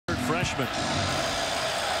freshman.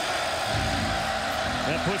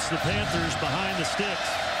 That puts the Panthers behind the sticks.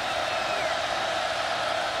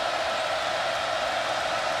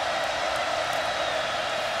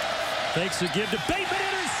 Fakes a give to Bateman,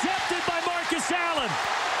 intercepted by Marcus Allen.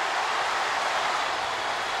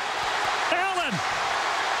 Allen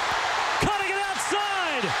cutting it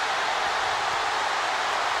outside.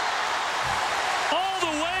 All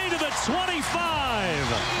the way to the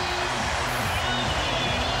 25.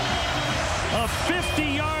 A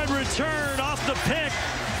 50-yard return off the pick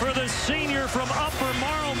for the senior from Upper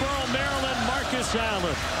Marlboro, Maryland, Marcus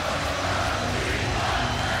Allen.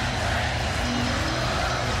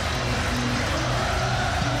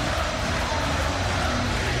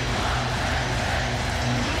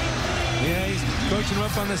 Yeah, he's coaching him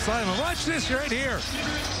up on the sideline. Watch this right here.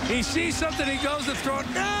 He sees something, he goes to throw it.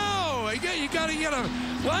 No! You got to get a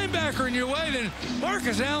linebacker in your way. Then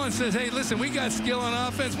Marcus Allen says, hey, listen, we got skill on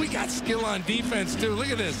offense. We got skill on defense, too. Look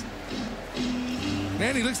at this.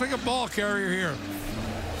 Man, he looks like a ball carrier here.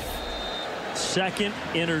 Second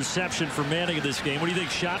interception for Manning in this game. What do you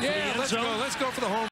think? Shot for the end zone? Let's go for the home.